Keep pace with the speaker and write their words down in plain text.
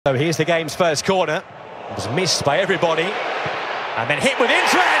So here's the game's first corner. It was missed by everybody. And then hit with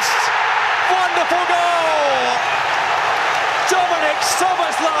interest! Wonderful goal! Dominic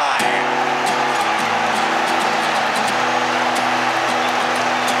Szoboszlai!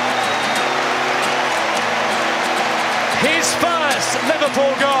 His first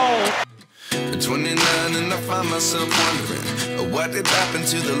Liverpool goal! At 29 and I find myself wondering what did happen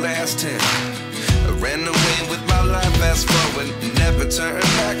to the last 10. I ran away with my life, fast forward, never turn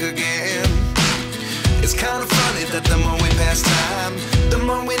back again. It's kind of funny that the more we pass time, the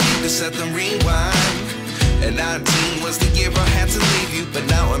more we need to set them rewind. And 19 was the year I had to leave you, but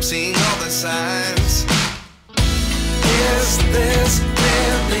now I'm seeing all the signs. Is this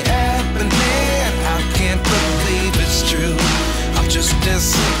really happening? I can't believe it's true. I'm just as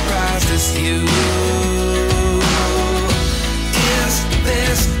surprised as you. Is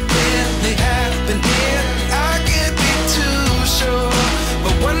this really happening? I can't be too sure,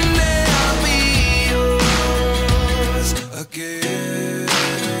 but one day I'll be yours again.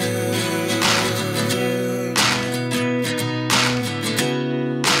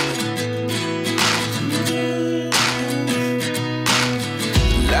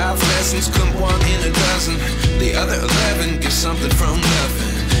 Life lessons come one in a dozen. The other 11 give something from nothing.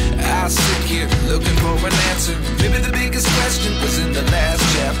 I sit here looking for an answer. Maybe the biggest question was in the last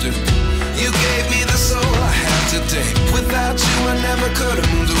chapter. You gave me the soul I have today. Without you I never could have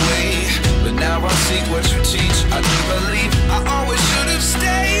moved away. But now I see what you teach. I do believe I always should have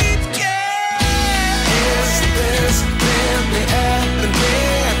stayed. Yeah. Is this really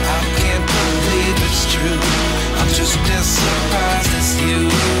happening? I can't believe it's true. I'm just as surprised as you.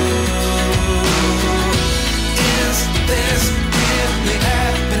 Is this really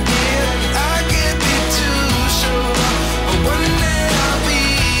happening? I can't be too sure, but one day I'll be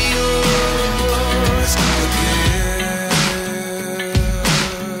yours again.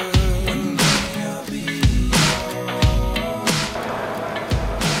 One day I'll be yours.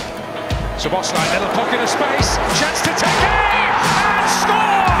 Szoboszlai, little pocket of space, chance to take aim and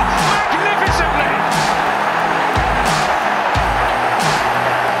score magnificently.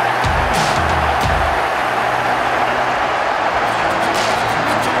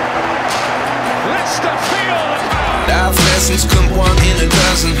 Life lessons come one in a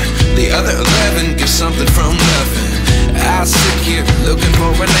dozen. The other 11 give something from nothing. I sit here looking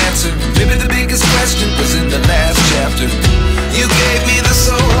for an answer. Maybe the biggest question was in the last chapter. You gave me the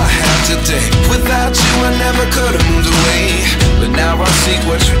soul I have today. Without you I never could have moved away. But now I see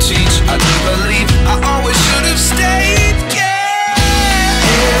what you teach. I do believe I always should have stayed. Yeah.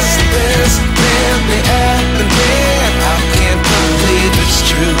 Is this really happening? I can't believe it's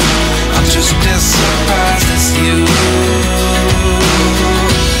true. I'm just as surprised as you.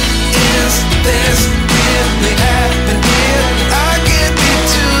 Is this really happening? I can't be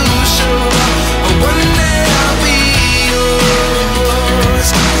too sure, but one day I'll be yours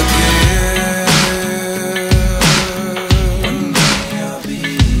again. One day I'll be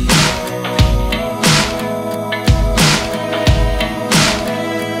yours.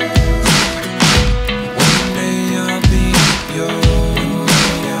 One day I'll be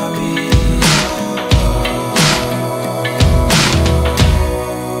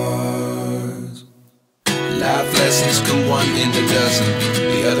yours. Life lessons come one in a dozen.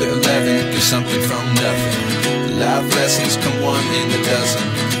 The other 11 give something from nothing. Life lessons come one in a dozen.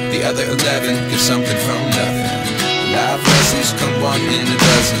 The other 11 give something from nothing. Life lessons come one in a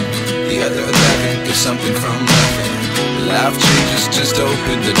dozen. The other 11 give something from nothing. Life changes just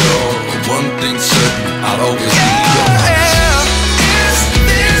open the door. One thing's certain, I'll always be yours.